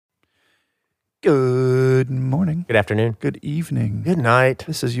Good morning. Good afternoon. Good evening. Good night.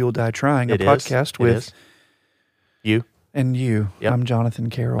 This is You'll Die Trying, a It is. podcast It with is. You. and you. Yep. I'm Jonathan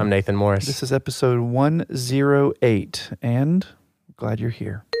Carroll. I'm Nathan Morris. This is episode 108, and glad you're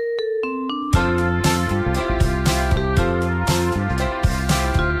here.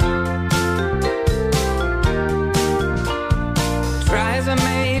 Try as I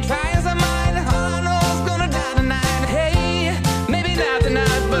may, try as I might, all I know is gonna die tonight. Hey, maybe not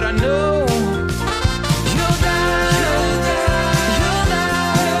tonight, but I know you'll die, you'll die, you'll die,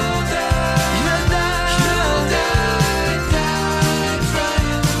 you'll die, you'll die, you'll die,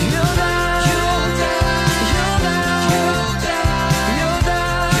 you'll die, you'll die, you'll die, you'll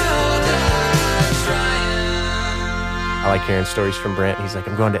die, you'll die, trying. I like hearing stories from Brent. He's like,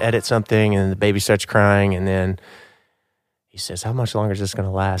 I'm going to edit something, and the baby starts crying, and then he says, how much longer is this going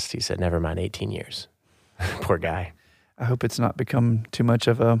to last? He said, never mind, 18 years. Poor guy. I hope it's not become too much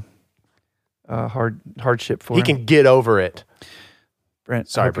of a hardship for He him. can get over it. Brent,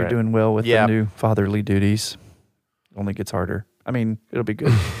 Sorry, I hope Brent. you're doing well with Yeah. the new fatherly duties. Only gets harder. I mean, it'll be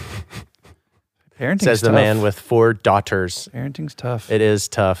good. Parenting's Says the tough. man with 4 daughters. Parenting's tough. It is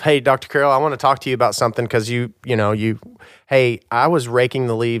tough. Hey, Dr. Carroll, I want to talk to you about something because hey, I was raking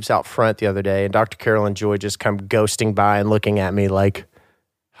the leaves out front the other day, and Dr. Carroll and Joy just come ghosting by and looking at me like,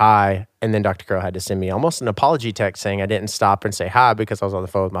 hi. And then Dr. Carroll had to send me almost an apology text saying I didn't stop and say hi because I was on the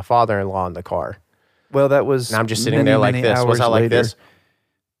phone with my father-in-law in the car. Well, that was And I'm just sitting many, there like many this. Was hours I like later. this?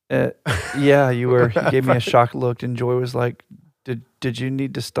 Yeah, you were. You gave me a shocked look, and Joy was like, "Did you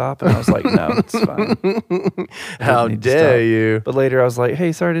need to stop?" And I was like, "No, it's fine." How need to dare stop. you? But later, I was like,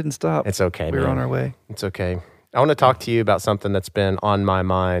 "Hey, sorry, I didn't stop. It's okay, we were man. on our way." It's okay. I want to talk to you about something that's been on my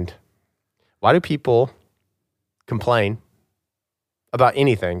mind. Why do people complain about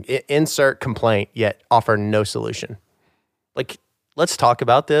anything? Insert complaint, yet offer no solution. Like, let's talk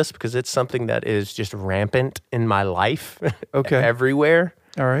about this because it's something that is just rampant in my life. Okay. Everywhere.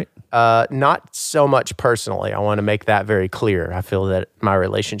 All right. Not so much personally. I want to make that very clear. I feel that my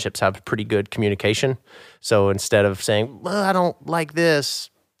relationships have pretty good communication. So instead of saying, well, I don't like this,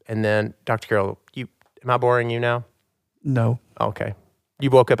 and then, Dr. Carroll, am I boring you now? No. Okay. You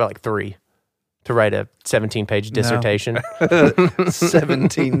woke up at like 3 to write a 17-page dissertation.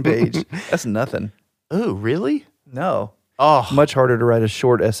 17 page. That's nothing. Ooh, really? No. Oh, Much harder to write a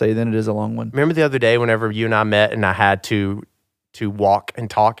short essay than it is a long one. remember the other day whenever you and I met and I had to walk and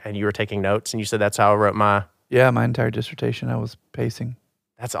talk and you were taking notes and you said that's how I wrote my... Yeah, my entire dissertation, I was pacing.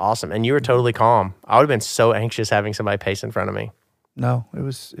 That's awesome. And you were totally calm. I would have been so anxious having somebody pace in front of me. No, that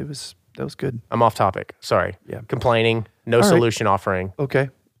was good. I'm off topic. Sorry. Yeah. Complaining, no All right. solution offering. Okay.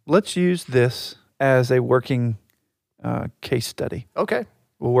 Let's use this as a working case study. Okay.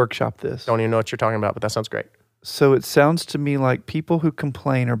 We'll workshop this. Don't even know what you're talking about, but that sounds great. So it sounds to me like people who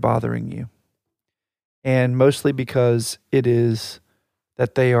complain are bothering you. And mostly because it is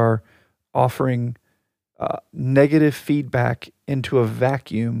that they are offering negative feedback into a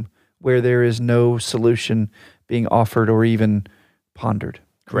vacuum where there is no solution being offered or even pondered.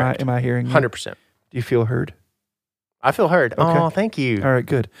 Correct. Am I hearing you? 100%. Do you feel heard? I feel heard. Okay. Oh, thank you. All right,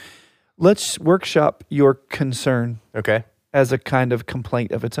 good. Let's workshop your concern Okay. as a kind of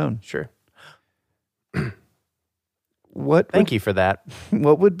complaint of its own. Sure. What You for that.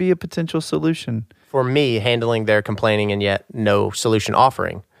 what would be a potential solution For me, handling their complaining and yet no solution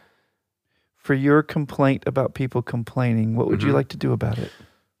offering. for your complaint about people complaining? What would you Mhm. like to do about it?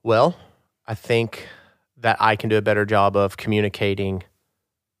 Well, I think that I can do a better job of communicating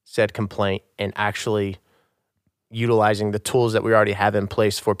said complaint and actually utilizing the tools that we already have in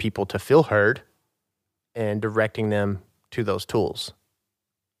place for people to feel heard and directing them to those tools.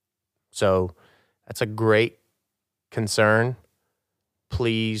 So that's a great concern.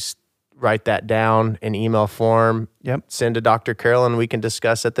 Please write that down in email form. Yep. Send to Dr. Carroll and we can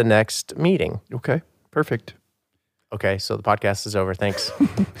discuss at the next meeting. Okay, perfect. Okay, so the podcast is over. Thanks.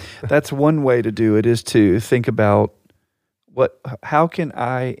 That's one way to do it, is to think about how can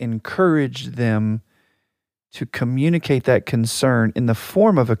I encourage them to communicate that concern in the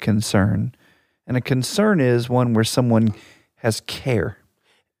form of a concern. And a concern is one where someone has care.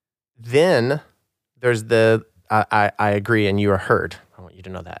 Then there's I agree, and you are heard. I want you to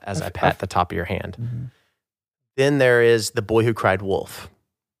know that as I pat the top of your hand. Mm-hmm. Then there is the boy who cried wolf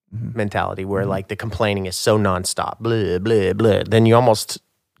Mm-hmm. mentality where like the complaining is so nonstop, blah, blah, blah. Then you almost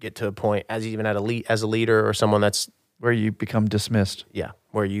get to a point as a leader or someone that's, Where you become dismissed.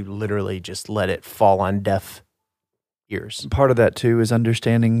 where you literally just let it fall on deaf ears. Part of that too is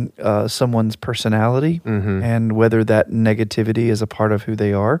understanding someone's personality Mm-hmm. and whether that negativity is a part of who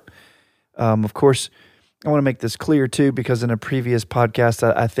they are. Of course, I want to make this clear too, because in a previous podcast,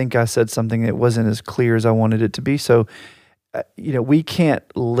 I think I said something that wasn't as clear as I wanted it to be. So, we can't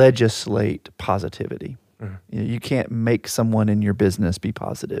legislate positivity. You can't make someone in your business be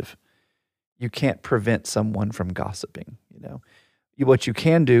positive. You can't prevent someone from gossiping. What you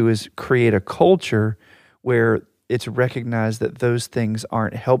can do is create a culture where it's recognized that those things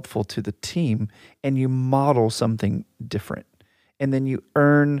aren't helpful to the team, and you model something different. And then you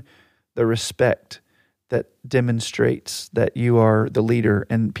earn the respect that demonstrates that you are the leader,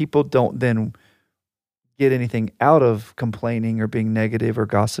 and people don't then get anything out of complaining or being negative or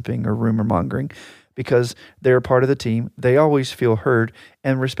gossiping or rumor mongering, because they're a part of the team. They always feel heard,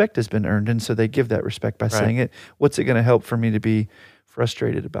 and respect has been earned, and so they give that respect by saying it. What's it going to help for me to be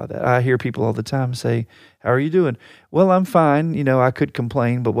frustrated about that? I hear people all the time say, "How are you doing?" "Well, I'm fine. I could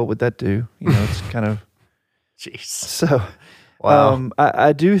complain, but what would that do?" It's kind of Jeez. so. Wow.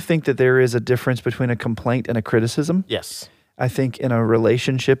 I do think that there is a difference between a complaint and a criticism. Yes. I think in a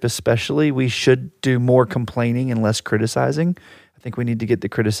relationship especially, we should do more complaining and less criticizing. I think we need to get the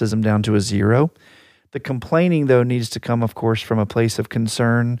criticism down to a 0. The complaining, though, needs to come, of course, from a place of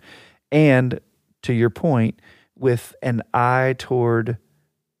concern and, to your point, with an eye toward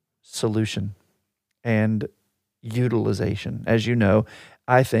solution and utilization. As you know,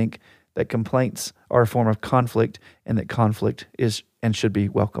 I think that complaints are a form of conflict, and that conflict is and should be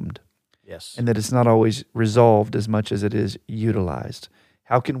welcomed. Yes. And that it's not always resolved as much as it is utilized.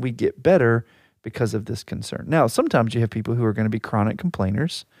 How can we get better because of this concern? Now, sometimes you have people who are going to be chronic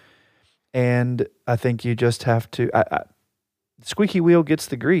complainers, and I think you just have to squeaky wheel gets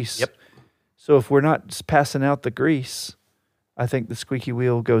the grease. Yep. So if we're not passing out the grease, I think the squeaky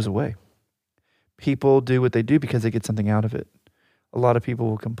wheel goes away. People do what they do because they get something out of it. A lot of people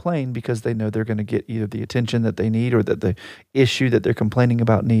will complain because they know they're going to get either the attention that they need, or that the issue that they're complaining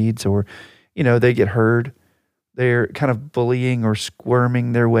about needs, or, they get heard. They're kind of bullying or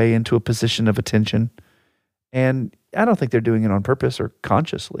squirming their way into a position of attention. And I don't think they're doing it on purpose or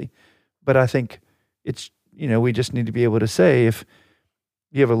consciously, but I think it's, we just need to be able to say, if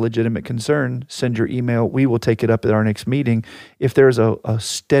you have a legitimate concern, send your email. We will take it up at our next meeting. If there's a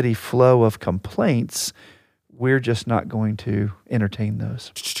steady flow of complaints, we're just not going to entertain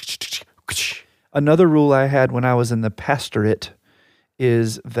those. Another rule I had when I was in the pastorate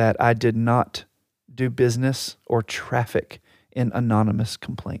is that I did not do business or traffic in anonymous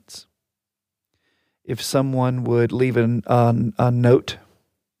complaints. If someone would leave a note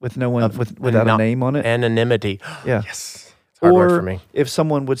with no one without a name on it, anonymity. Yeah. Yes. It's a hard word for me. If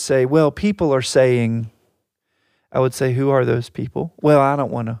someone would say, "Well, people are saying," I would say, "Who are those people?" "Well, I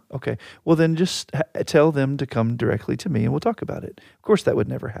don't want to." "Okay. Well, then just tell them to come directly to me and we'll talk about it." Of course, that would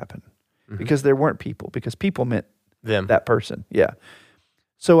never happen because there weren't people, because people meant Them. that person. Yeah.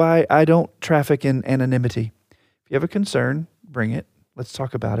 So I don't traffic in anonymity. If you have a concern, bring it. Let's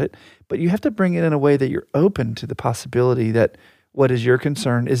talk about it. But you have to bring it in a way that you're open to the possibility that what is your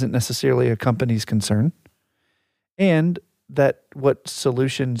concern isn't necessarily a company's concern, and that what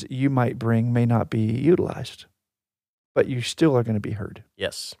solutions you might bring may not be utilized, but you still are going to be heard.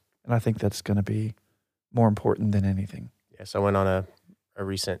 Yes. And I think that's going to be more important than anything. Yes. I went on a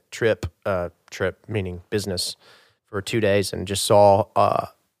recent trip meaning business, for 2 days, and just saw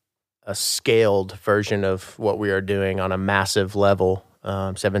a scaled version of what we are doing on a massive level,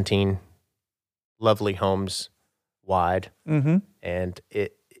 17 lovely homes wide. Mm-hmm. And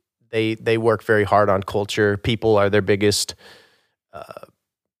they work very hard on culture. People are their biggest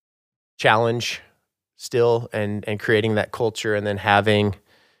challenge still, and creating that culture, and then having,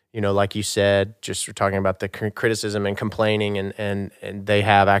 like you said, just we're talking about the criticism and complaining, and they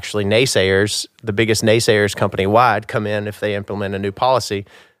have actually naysayers, the biggest naysayers company-wide, come in if they implement a new policy.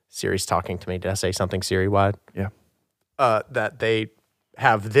 Siri's talking to me. Did I say something Siri-wide? Yeah. That they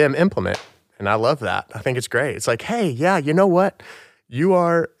have them implement. And I love that. I think it's great. It's like, hey, yeah, you know what? You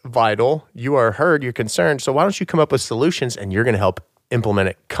are vital. You are heard. You're concerned. So why don't you come up with solutions, and you're going to help implement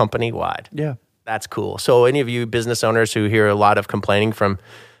it company-wide? Yeah. That's cool. So any of you business owners who hear a lot of complaining from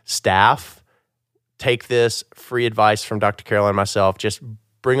staff, take this free advice from Dr. Carroll and myself. Just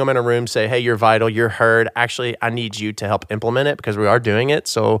bring them in a room, say, hey, you're vital, you're heard. Actually, I need you to help implement it because we are doing it.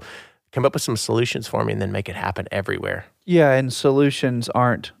 So come up with some solutions for me, and then make it happen everywhere. Yeah, and solutions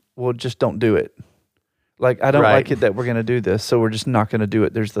aren't, well, just don't do it. Like, I don't Right. like it that we're going to do this, so we're just not going to do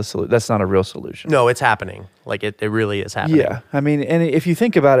it. There's the solution. That's not a real solution. No, it's happening. Like it really is happening. Yeah. I mean, and if you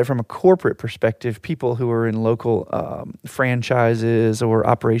think about it from a corporate perspective, people who are in local franchises or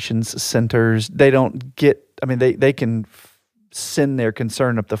operations centers, they don't get, I mean, they can send their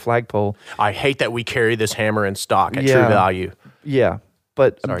concern up the flagpole. I hate that we carry this hammer in stock at Yeah. True Value. Yeah.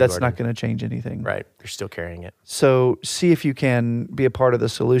 but Sorry, that's Gordon. not going to change anything. Right. You're still carrying it. So see if you can be a part of the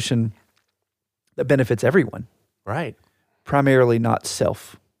solution that benefits everyone, Right. primarily not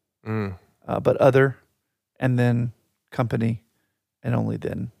self, Mm. but other, and then company, and only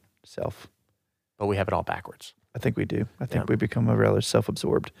then self. But we have it all backwards. I think we do. I think Yeah. we become a rather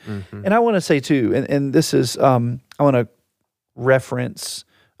self-absorbed. Mm-hmm. And I want to say too, and this is, I want to reference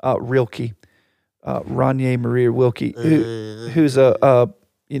Rilke, Rainier Maria Rilke, who's a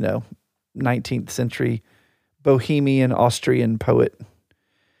 19th century Bohemian Austrian poet.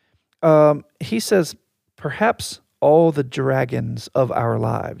 He says, perhaps all the dragons of our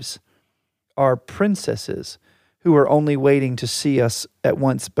lives are princesses who are only waiting to see us at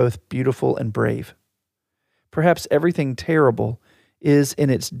once both beautiful and brave. Perhaps everything terrible is in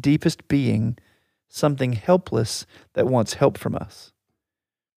its deepest being something helpless that wants help from us.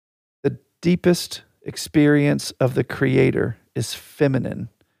 The deepest experience of the Creator is feminine,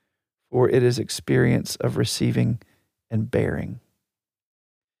 for it is experience of receiving and bearing.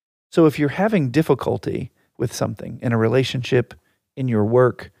 So if you're having difficulty with something in a relationship, in your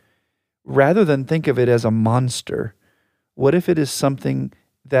work, rather than think of it as a monster, what if it is something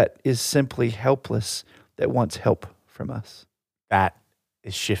that is simply helpless that wants help from us? That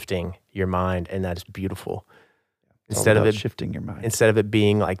is shifting your mind, and that is beautiful. It's Instead all of about it, shifting your mind. instead of it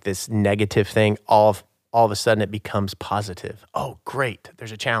being like this negative thing, all of a sudden it becomes positive. Oh, great!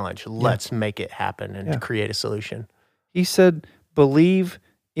 There's a challenge. Let's make it happen and Yeah. create a solution. He said, believe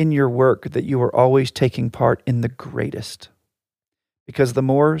in your work that you are always taking part in the greatest. Because the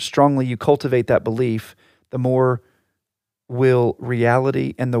more strongly you cultivate that belief, the more will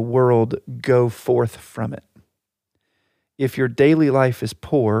reality and the world go forth from it. If your daily life is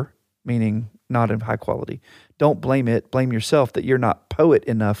poor, meaning not in high quality, don't blame it. Blame yourself that you're not poet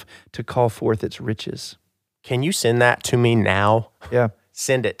enough to call forth its riches. Can you send that to me now? Yeah,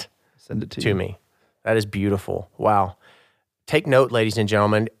 Send it send it to to you. me. That is beautiful. Wow. Take note, ladies and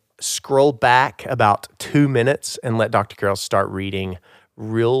gentlemen. Scroll back about 2 minutes and let Dr. Carroll start reading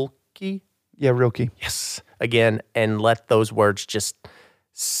Rilke. Yeah, Rilke. Yes. Again, and let those words just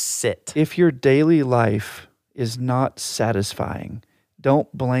sit. If your daily life is not satisfying,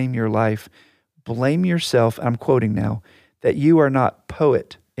 don't blame your life. Blame yourself, I'm quoting now, that you are not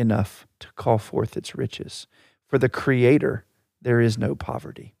poet enough to call forth its riches. For the Creator, there is no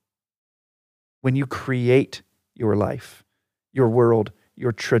poverty. When you create your life, your world,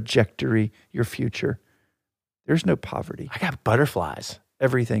 your trajectory, your future, there's no poverty. I got butterflies.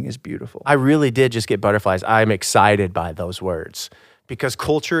 Everything is beautiful. I really did just get butterflies. I'm excited by those words because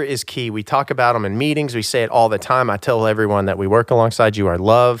culture is key. We talk about them in meetings. We say it all the time. I tell everyone that we work alongside, you are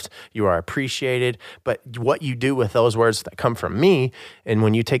loved, you are appreciated. But what you do with those words that come from me, and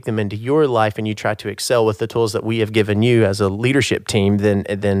when you take them into your life and you try to excel with the tools that we have given you as a leadership team,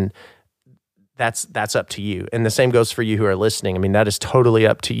 then that's up to you. And the same goes for you who are listening. I mean, that is totally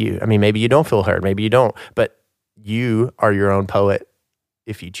up to you. I mean, maybe you don't feel heard, maybe you don't, but you are your own poet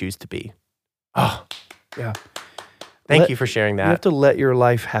if you choose to be. Oh, Yeah. thank you for sharing You have that. to let your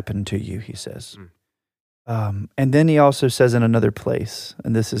life happen to you, he says. And then he also says in another place,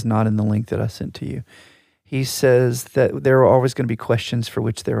 and this is not in the link that I sent to you, he says that there are always going to be questions for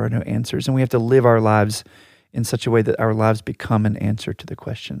which there are no answers, and we have to live our lives in such a way that our lives become an answer to the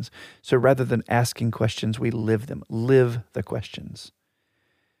questions. So rather than asking questions, we live them. Live the questions.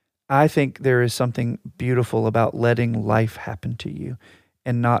 I think there is something beautiful about letting life happen to you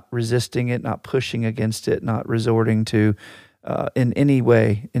and not resisting it, not pushing against it, not resorting to, in any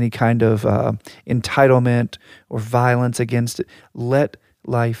way, any kind of entitlement or violence against it. Let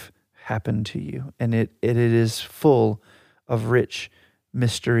life happen to you. And it is full of rich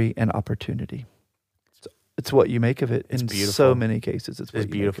mystery and opportunity. It's what you make of it. It's in beautiful. so many cases, it's what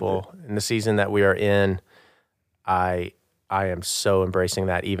It's you make of it. beautiful. In the season that we are in, I am so embracing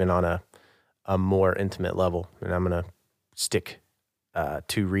that even on a more intimate level. And I'm going to stick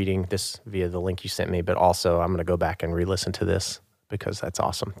to reading this via the link you sent me, but also I'm going to go back and re-listen to this because that's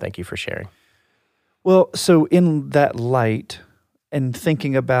awesome. Thank you for sharing. Well, so in that light, and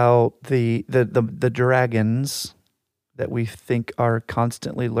thinking about the dragons that we think are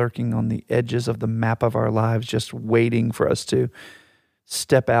constantly lurking on the edges of the map of our lives, just waiting for us to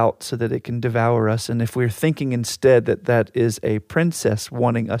step out so that it can devour us. And if we're thinking instead that that is a princess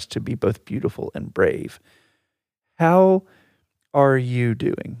wanting us to be both beautiful and brave, how are you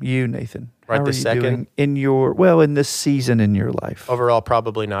doing? You, Nathan. Right how are this you second? doing in this season in your life? Overall,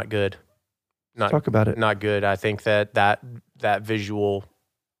 probably not good. Talk about it. Not good. I think that visual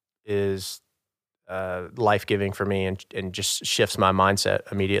is life-giving for me and just shifts my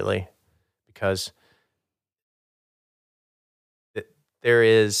mindset immediately because there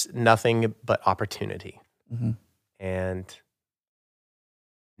is nothing but opportunity Mhm. and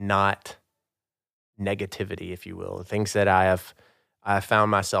not negativity, if you will. The things that I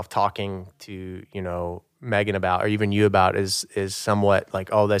found myself talking to, Megan about, or even you about, is somewhat like,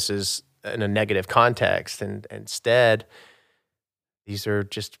 oh, this is in a negative context. And instead, these are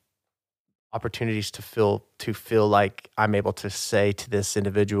just opportunities to feel like I'm able to say to this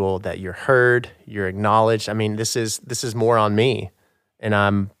individual that you're heard, you're acknowledged. I mean, this is more on me, and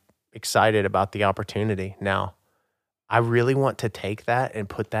I'm excited about the opportunity now. I really want to take that and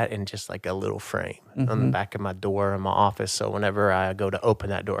put that in just like a little frame on the Mhm. back of my door in my office. So whenever I go to open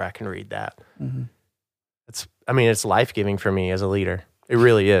that door, I can read that. Mhm. It's life-giving for me as a leader. It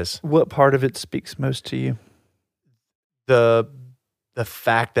really is. What part of it speaks most to you? The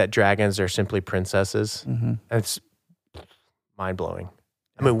fact that dragons are simply princesses, Mhm. it's mind-blowing.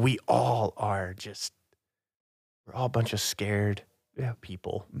 I Yeah. mean, we're all a bunch of scared Yeah.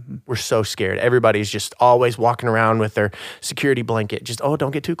 people. Mhm. We're so scared. Everybody's just always walking around with their security blanket. Just, oh,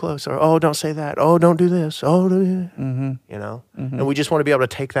 don't get too close. Or, oh, don't say that. Oh, don't do this. Oh, Mhm. And Mhm. we just want to be able to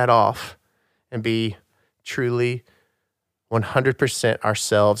take that off and be truly 100%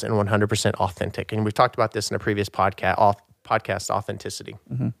 ourselves and 100% authentic. And we've talked about this in a previous podcast, authenticity.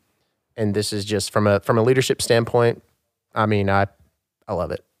 Mhm. And this is just from a leadership standpoint. I mean, I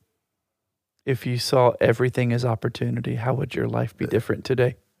love it. If you saw everything as opportunity, how would your life be different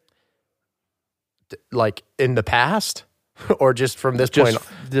today? Like in the past, or just from this Just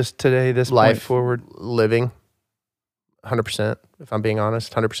point, just today, this point life forward. living 100%, if I'm being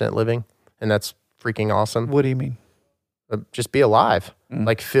honest, 100% living. And that's freaking awesome. What do you mean? Just be alive. Mm.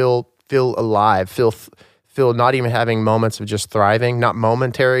 Like feel alive, feel not even having moments of just thriving, not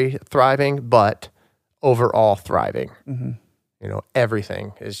momentary thriving, but overall thriving. Mhm.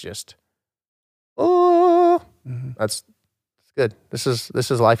 Everything is just, oh, Mhm. that's good. This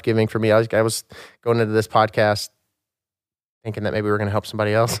is life-giving for me. I was going into this podcast thinking that maybe we're going to help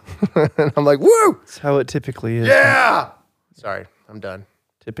somebody else. And I'm like, woo! That's how it typically is. Yeah! Sorry, I'm done.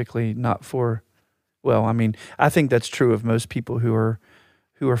 Typically not for, well, I mean, I think that's true of most people who are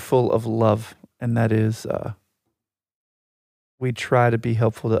full of love, and that is, we try to be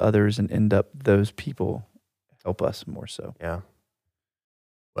helpful to others and end up those people help us more so. Yeah.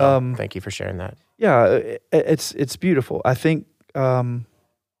 Well, Um, thank you for sharing that. Yeah, it's beautiful. I think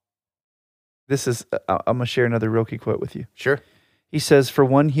this is, I'm going to share another Rilke quote with you. Sure. He says, "For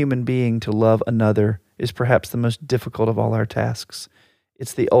one human being to love another is perhaps the most difficult of all our tasks.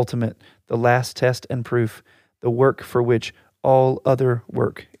 It's the ultimate, the last test and proof, the work for which all other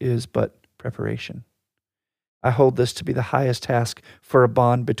work is but preparation. I hold this to be the highest task for a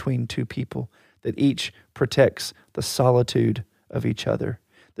bond between two people, that each protects the solitude of each other.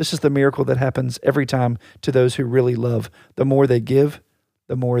 This is the miracle that happens every time to those who really love. The more they give,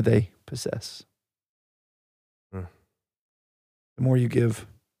 the more they possess." Hmm. The more you give,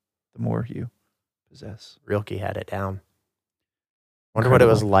 the more you possess. Rilke had it down. Wonder what it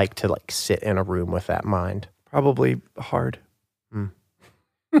was Incredible. like to sit in a room with that mind. Probably hard.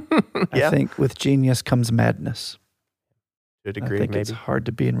 I Yeah, think with genius comes madness. to a I degree, think maybe. it's hard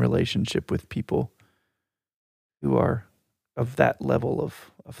to be in relationship with people who are of that level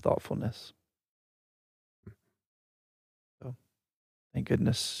of thoughtfulness. So, thank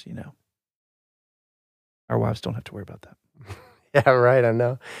goodness, our wives don't have to worry about that. Yeah, right. I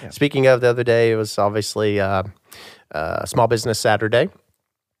know. Yeah. Speaking of the other day, it was obviously Small Business Saturday,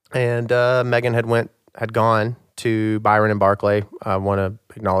 and Megan had gone to Byron and Barclay. I want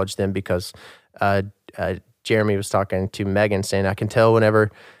to acknowledge them because Jeremy was talking to Megan, saying, "I can tell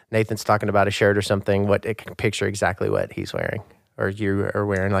whenever Nathan's talking about a shirt or something, what it can picture exactly what he's wearing or you are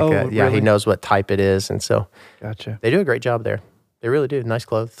wearing." Like, Oh, he really? knows what type it is, and so Gotcha. they do a great job there. They really do. Nice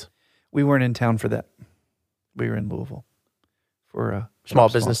clothes. We weren't in town for that. We were in Louisville for a Small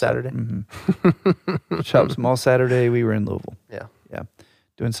Business Saturday. Mm-hmm. Shop Small Saturday. We were in Louisville. Yeah.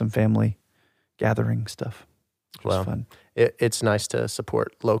 Doing some family gathering stuff. It was Well, fun. It's nice to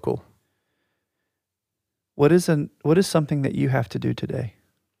support local. What is something that you have to do today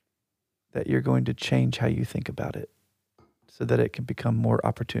that you're going to change how you think about it so that it can become more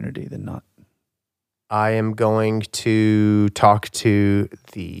opportunity than not? I am going to talk to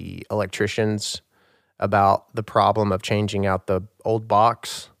the electricians about the problem of changing out the old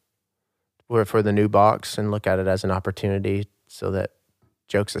box for the new box and look at it as an opportunity so that,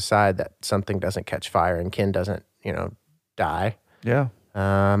 jokes aside, that something doesn't catch fire and Ken doesn't, die. Yeah.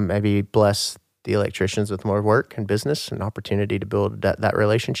 Maybe bless the electricians with more work and business and opportunity to build that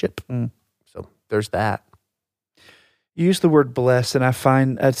relationship. Mm. So there's that. You use the word bless, and I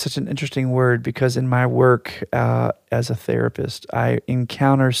find that's such an interesting word because in my work as a therapist, I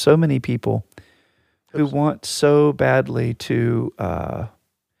encounter so many people who want so badly to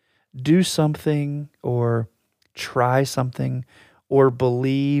do something or try something or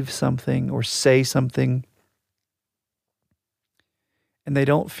believe something or say something, and they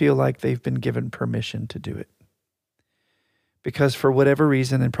don't feel like they've been given permission to do it. Because for whatever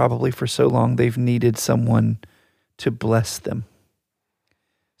reason, and probably for so long, they've needed someone to bless them,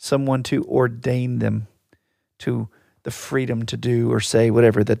 someone to ordain them to the freedom to do or say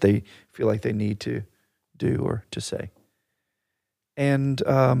whatever that they feel like they need to do or to say. And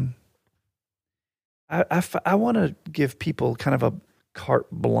I want to give people kind of a carte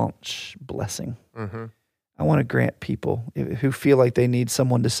blanche blessing. Mm-hmm. I want to grant people who feel like they need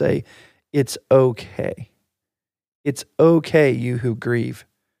someone to say, it's okay. It's okay, you who grieve,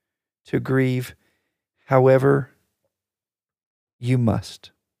 to grieve however you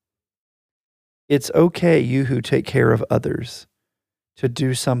must. It's okay, you who take care of others, to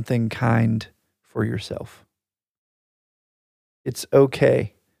do something kind for yourself. It's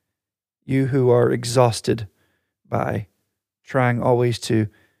okay, you who are exhausted by trying always to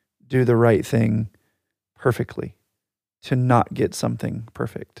do the right thing perfectly, to not get something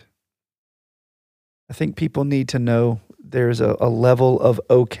perfect. I think people need to know there's a level of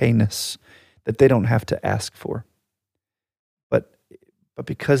okayness that they don't have to ask for. But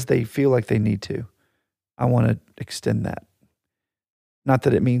because they feel like they need to, I want to extend that. Not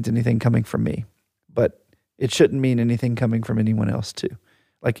that it means anything coming from me, but it shouldn't mean anything coming from anyone else too.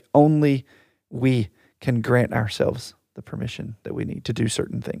 Like only we can grant ourselves the permission that we need to do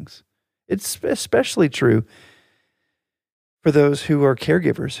certain things. It's especially true for those who are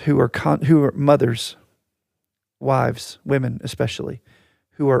caregivers, who are mothers, wives, women especially,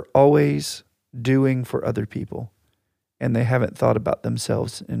 who are always doing for other people, and they haven't thought about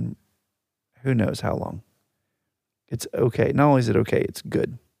themselves in who knows how long. It's okay. Not only is it okay, it's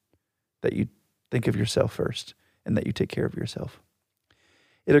good that you think of yourself first and that you take care of yourself.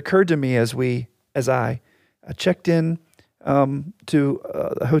 It occurred to me as I checked in to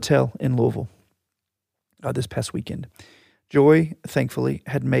a hotel in Louisville this past weekend. Joy, thankfully,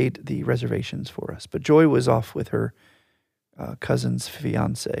 had made the reservations for us, but Joy was off with her cousin's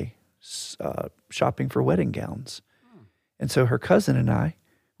fiance shopping for wedding gowns. And so her cousin and I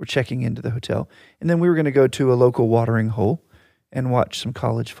were checking into the hotel, and then we were going to go to a local watering hole and watch some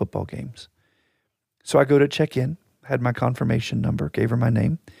college football games. So I go to check in, had my confirmation number, gave her my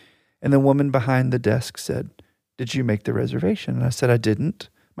name, and the woman behind the desk said, "Did you make the reservation?" And I said, "I didn't.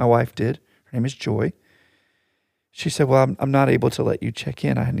 My wife did. Her name is Joy." She said, "Well, I'm not able to let you check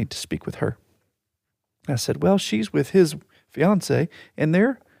in. I need to speak with her." I said, "Well, she's with his fiance, and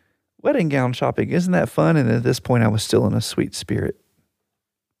they're wedding gown shopping. Isn't that fun?" And at this point, I was still in a sweet spirit.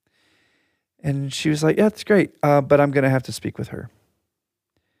 And she was like, "Yeah, that's great, but I'm going to have to speak with her."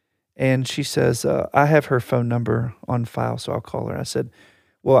 And she says, "I have her phone number on file, so I'll call her." I said,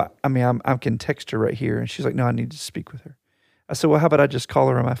 "Well, I mean, I can text her right here." And she's like, "No, I need to speak with her." I said, "Well, how about I just call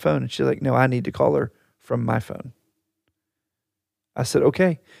her on my phone?" And she's like, "No, I need to call her from my phone." I said,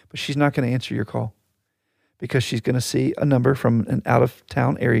 "Okay, but she's not going to answer your call because she's going to see a number from an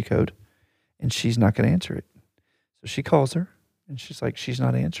out-of-town area code, and she's not going to answer it." So she calls her, and she's like, "She's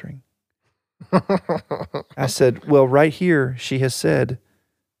not answering." I said, "Well, right here, she has said,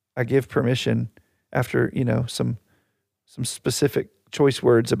 I give permission," after, some specific choice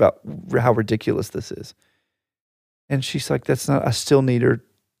words about how ridiculous this is. And she's like, "That's not, I still need her.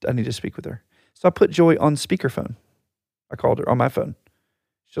 I need to speak with her." So I put Joy on speakerphone. I called her on my phone.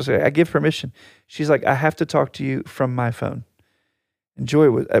 She'll say, "I give permission." She's like, "I have to talk to you from my phone." And Joy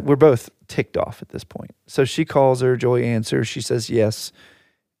we're both ticked off at this point. So she calls her, Joy answers, she says yes.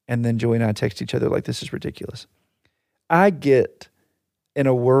 And then Joy and I text each other like, "This is ridiculous." I get in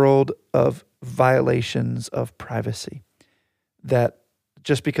a world of violations of privacy that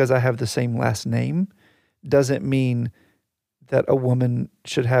just because I have the same last name doesn't mean that a woman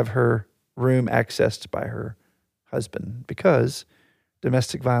should have her room accessed by her husband, because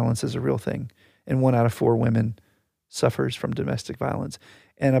domestic violence is a real thing. And 1 out of 4 women suffers from domestic violence.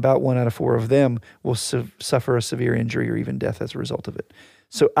 And about 1 out of 4 of them will suffer a severe injury or even death as a result of it.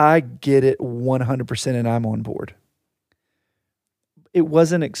 So I get it 100% and I'm on board. It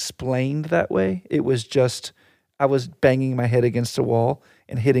wasn't explained that way. It was just, I was banging my head against a wall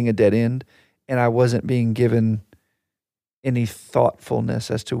and hitting a dead end, and I wasn't being given any thoughtfulness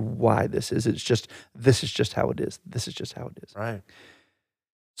as to why this is. It's just, this is just how it is. This is just how it is. Right.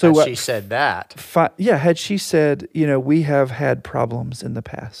 So what- she said that. Yeah, had she said, we have had problems in the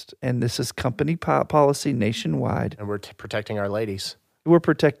past, and this is company policy nationwide. And we're protecting our ladies. We're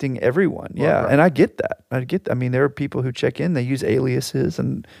protecting everyone. Well, Yeah, right. and I get that. I mean, there are people who check in, they use aliases,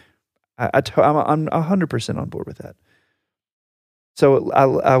 and I'm 100% on board with that. So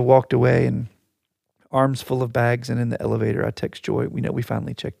I walked away and arms full of bags, and in the elevator, I text Joy. We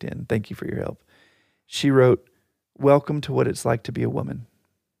finally checked in. Thank you for your help. She wrote, "Welcome to what it's like to be a woman."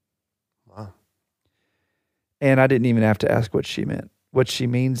 Wow. And I didn't even have to ask what she meant. What she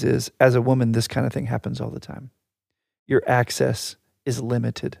means is, as a woman, this kind of thing happens all the time. Your access is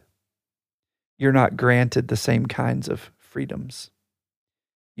limited. You're not granted the same kinds of freedoms.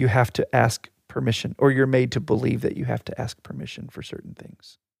 You have to ask permission, or you're made to believe that you have to ask permission for certain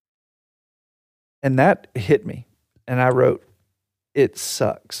things. And that hit me. And I wrote, "It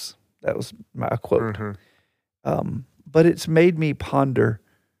sucks." That was my quote. Mm-hmm. But it's made me ponder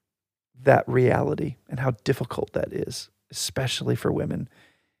that reality and how difficult that is, especially for women.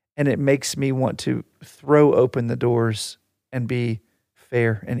 And it makes me want to throw open the doors and be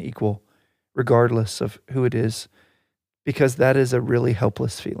fair and equal, regardless of who it is, because that is a really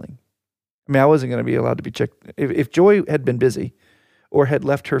helpless feeling. I mean, I wasn't going to be allowed to be checked. If Joy had been busy or had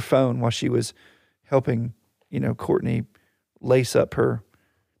left her phone while she was helping, Courtney lace up her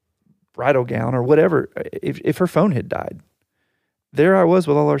bridal gown or whatever, if her phone had died, there I was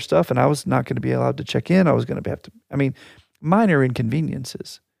with all our stuff, and I was not going to be allowed to check in. I was going to have to, minor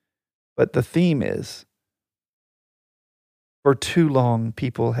inconveniences. But the theme is, for too long,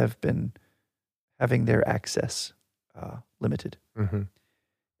 people have been having their access limited. Mm-hmm.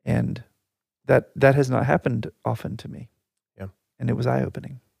 And that has not happened often to me. Yeah. And it was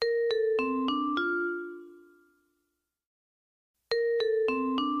eye-opening.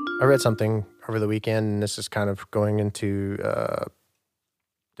 I read something over the weekend, and this is kind of going into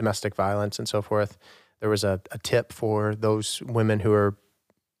domestic violence and so forth. There was a tip for those women who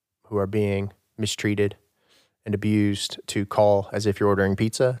are being mistreated and abused to call as if you're ordering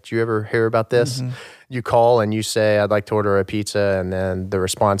pizza. Did you ever hear about this? Mhm. You call and you say, "I'd like to order a pizza," and then the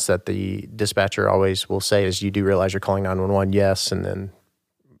response that the dispatcher always will say is, "You do realize you're calling 911? Yes," and then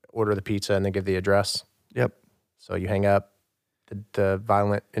order the pizza and then give the address. Yep. So you hang up. The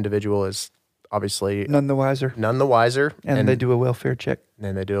violent individual is obviously None the wiser. none the wiser, And they do a welfare check.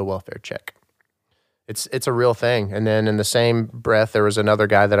 then they do a welfare check. It's a real thing. And then in the same breath, there was another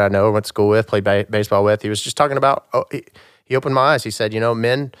guy that I know, went to school with, played baseball with. He was just talking about, he opened my eyes. He said,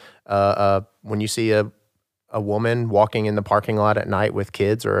 men, when you see a woman walking in the parking lot at night with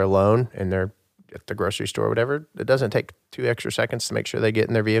kids or alone and they're at the grocery store or whatever, it doesn't take 2 extra seconds to make sure they get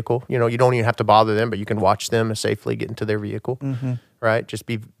in their vehicle. You don't even have to bother them, but you can watch them safely get into their vehicle, Mm-hmm. right? Just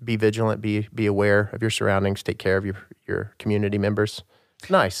be vigilant, be aware of your surroundings, take care of your community members. It's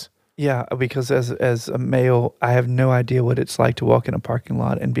nice. Yeah, because as a male, I have no idea what it's like to walk in a parking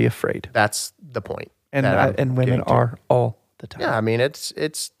lot and be afraid. That's the point. And that I'm and women getting to. are all the time. Yeah, I mean, it's a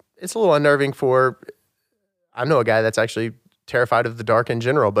little unnerving I know a guy that's actually terrified of the dark in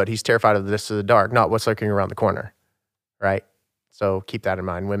general, but he's terrified of the dark, not what's lurking around the corner, right? So keep that in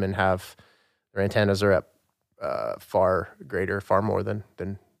mind. Women have, their antennas are up far more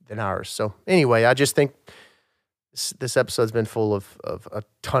than ours. So anyway, I just think this episode's been full of a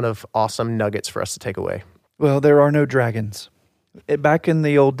ton of awesome nuggets for us to take away. Well, there are no dragons. Back in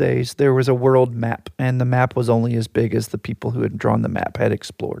the old days, there was a world map, and the map was only as big as the people who had drawn the map had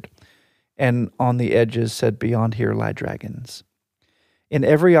explored. And on the edges said, "Beyond here lie dragons." In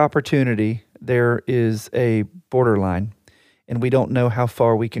every opportunity, there is a borderline, and we don't know how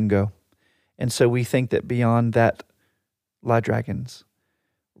far we can go. And so we think that beyond that lie dragons.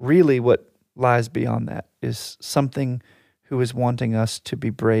 Really, what lies beyond that is something who is wanting us to be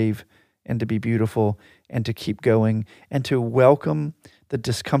brave and to be beautiful and to keep going and to welcome the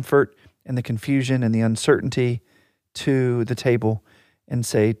discomfort and the confusion and the uncertainty to the table and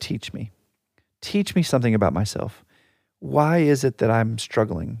say, "Teach me. Teach me something about myself. Why is it that I'm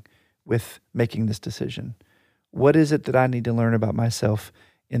struggling with making this decision? What is it that I need to learn about myself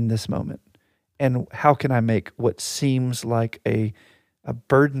in this moment? And how can I make what seems like a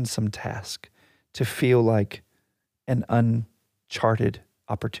burdensome task to feel like an uncharted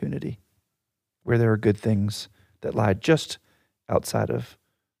opportunity where there are good things that lie just outside of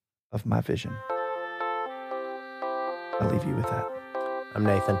my vision?" I'll leave you with that. I'm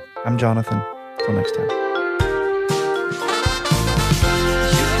Nathan. I'm Jonathan. Till next time.